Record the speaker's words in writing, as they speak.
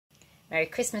Merry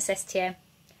Christmas, STM.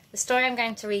 The story I'm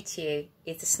going to read to you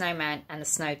is The Snowman and the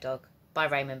Snow Dog by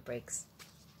Raymond Briggs.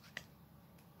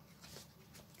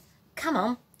 Come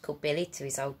on, called Billy to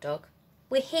his old dog.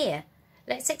 We're here.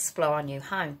 Let's explore our new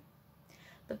home.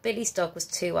 But Billy's dog was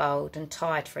too old and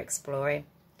tired for exploring.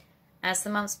 As the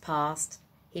months passed,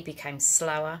 he became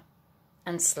slower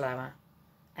and slower,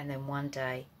 and then one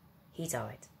day he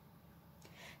died.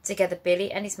 Together,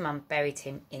 Billy and his mum buried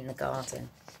him in the garden.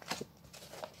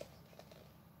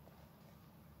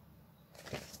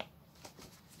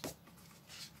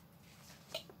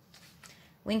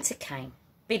 Winter came.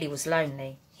 Billy was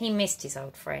lonely. He missed his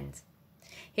old friend.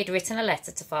 He had written a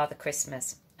letter to Father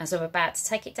Christmas and was about to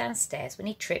take it downstairs when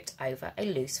he tripped over a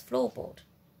loose floorboard.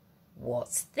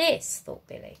 What's this? Thought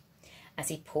Billy, as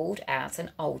he pulled out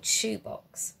an old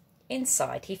shoebox.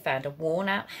 Inside he found a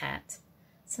worn-out hat,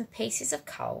 some pieces of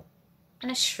coal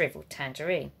and a shrivelled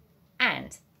tangerine,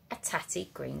 and a tatty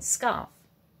green scarf.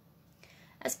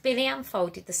 As Billy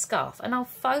unfolded the scarf, an old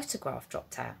photograph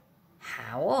dropped out.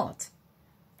 How odd!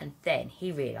 And then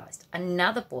he realised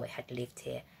another boy had lived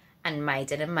here and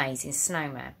made an amazing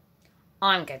snowman.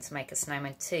 I'm going to make a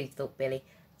snowman too, thought Billy,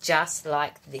 just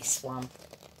like this one.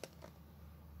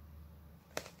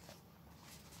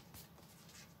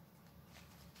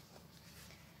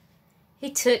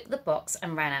 He took the box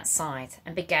and ran outside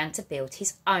and began to build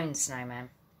his own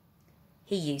snowman.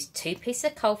 He used 2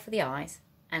 pieces of coal for the eyes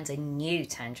and a new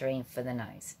tangerine for the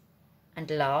nose.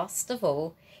 And last of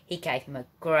all, he gave him a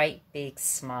great big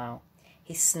smile.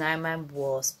 His snowman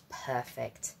was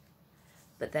perfect.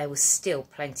 But there was still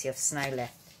plenty of snow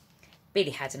left.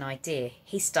 Billy had an idea.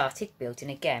 He started building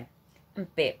again.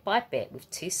 And bit by bit, with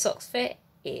 2 socks for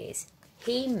ears,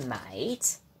 he made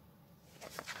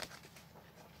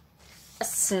a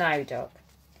snow dog.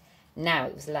 Now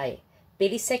it was late.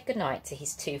 Billy said goodnight to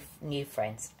his 2 new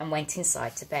friends and went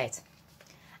inside to bed.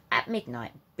 At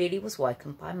midnight, Billy was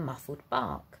woken by a muffled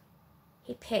bark.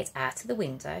 He peered out of the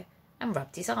window and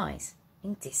rubbed his eyes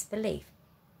in disbelief.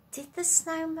 Did the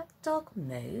snow dog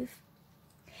move?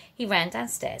 He ran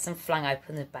downstairs and flung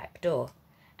open the back door.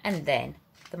 And then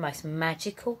the most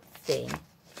magical thing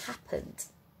happened.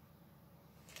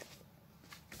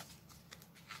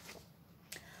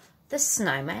 The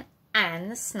snowman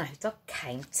and the snow dog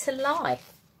came to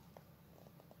life.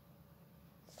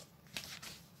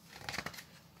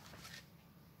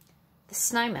 The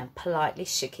snowman politely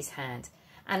shook his hand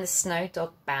and the snow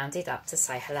dog bounded up to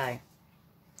say hello.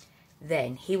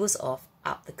 Then he was off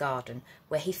up the garden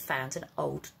where he found an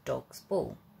old dog's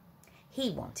ball. He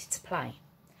wanted to play,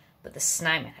 but the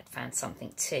snowman had found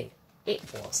something too.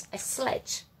 It was a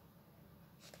sledge.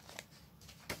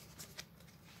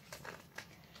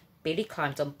 Billy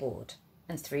climbed on board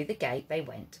and through the gate they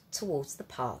went towards the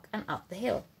park and up the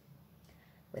hill.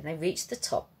 When they reached the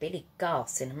top, Billy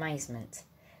gasped in amazement.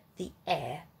 The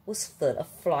air was full of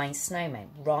flying snowmen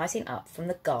rising up from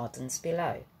the gardens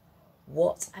below.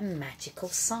 What a magical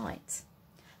sight!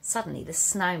 Suddenly the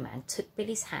snowman took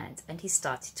Billy's hand and he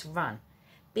started to run.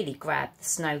 Billy grabbed the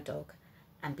snow dog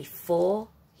and before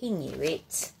he knew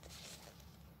it,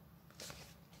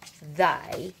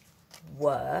 they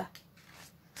were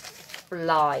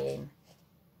flying.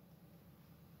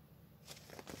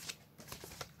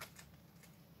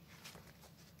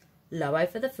 Low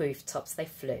over the rooftops they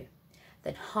flew,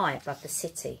 then high above the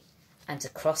city and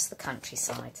across the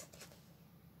countryside.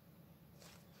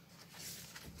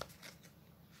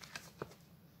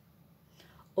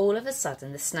 All of a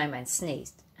sudden the snowman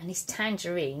sneezed and his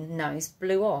tangerine nose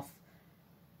blew off.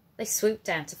 They swooped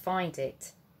down to find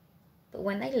it, but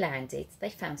when they landed they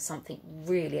found something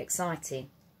really exciting.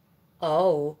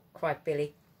 Oh, cried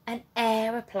Billy, an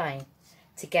aeroplane.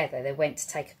 Together they went to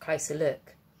take a closer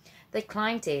look. They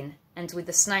climbed in and with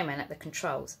the snowman at the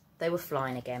controls, they were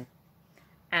flying again.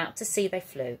 Out to sea they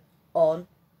flew, on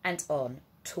and on,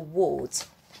 towards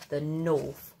the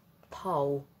North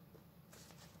Pole.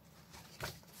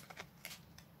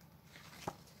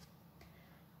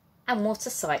 And what a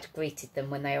sight greeted them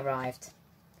when they arrived.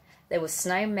 There were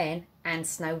snowmen and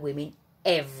snowwomen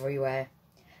everywhere.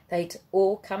 They'd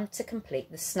all come to complete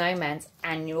the snowman's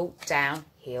annual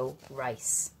downhill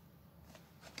race.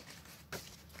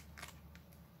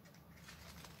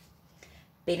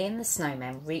 Billy and the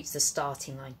snowman reached the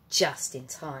starting line just in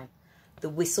time. The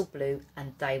whistle blew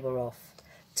and they were off.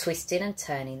 Twisting and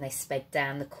turning, they sped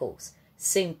down the course.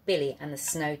 Soon Billy and the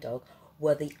snow dog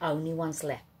were the only ones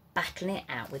left, battling it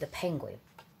out with a penguin.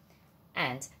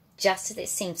 And just as it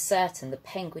seemed certain the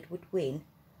penguin would win,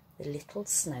 the little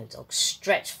snow dog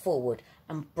stretched forward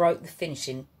and broke the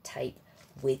finishing tape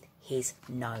with his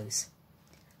nose.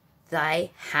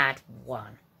 They had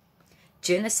won.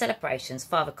 During the celebrations,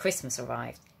 Father Christmas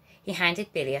arrived. He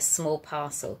handed Billy a small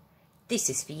parcel. "This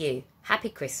is for you. Happy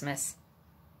Christmas."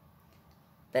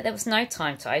 But there was no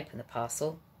time to open the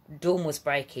parcel. Dawn was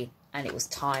breaking and it was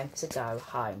time to go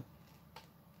home.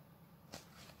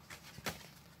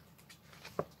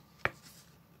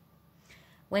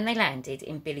 When they landed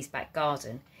in Billy's back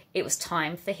garden, it was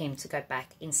time for him to go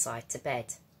back inside to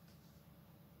bed.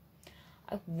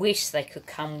 "I wish they could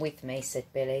come with me,"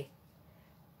 said Billy,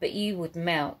 "but you would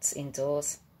melt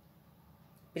indoors."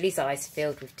 Billy's eyes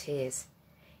filled with tears.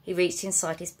 He reached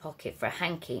inside his pocket for a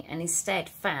hanky and instead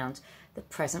found the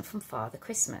present from Father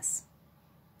Christmas.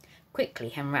 Quickly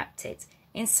he unwrapped it.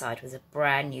 Inside was a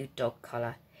brand new dog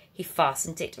collar. He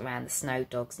fastened it around the snow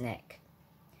dog's neck.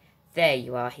 "There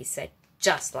you are," he said,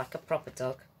 "just like a proper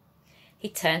dog." He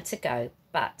turned to go,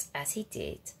 but as he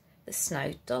did, the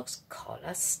snow dog's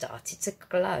collar started to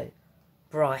glow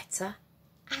brighter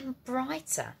and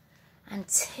brighter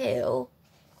until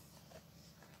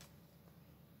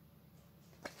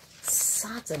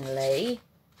suddenly,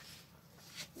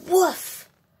 woof!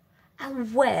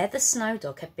 And where the snow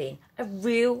dog had been, a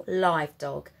real live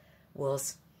dog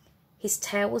was. His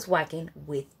tail was wagging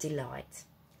with delight.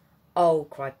 "Oh,"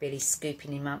 cried Billy,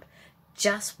 scooping him up,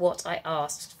 "just what I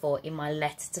asked for in my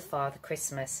letter to Father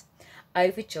Christmas."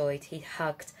 Overjoyed, he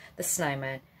hugged the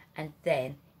snowman, and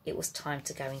then it was time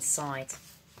to go inside.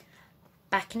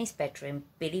 Back in his bedroom,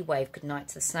 Billy waved goodnight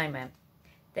to the snowman.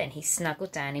 Then he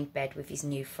snuggled down in bed with his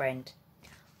new friend.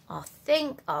 "I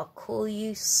think I'll call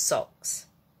you Socks,"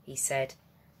 he said,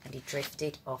 and he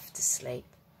drifted off to sleep.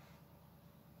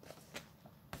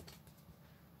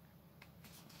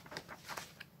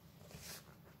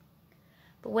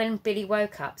 But when Billy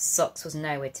woke up, Socks was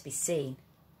nowhere to be seen.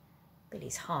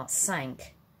 Billy's heart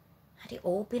sank. Had it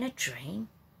all been a dream?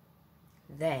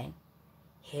 Then,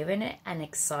 hearing an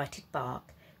excited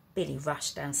bark, Billy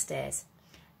rushed downstairs,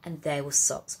 and there was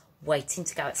Socks waiting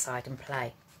to go outside and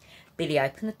play. Billy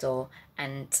opened the door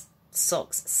and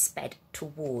Socks sped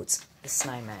towards the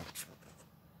snowman.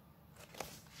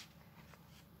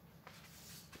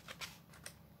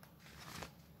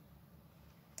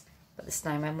 But the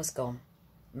snowman was gone,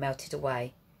 melted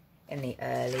away in the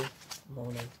early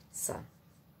morning sun.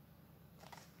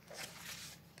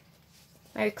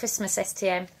 Merry Christmas,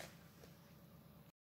 STM.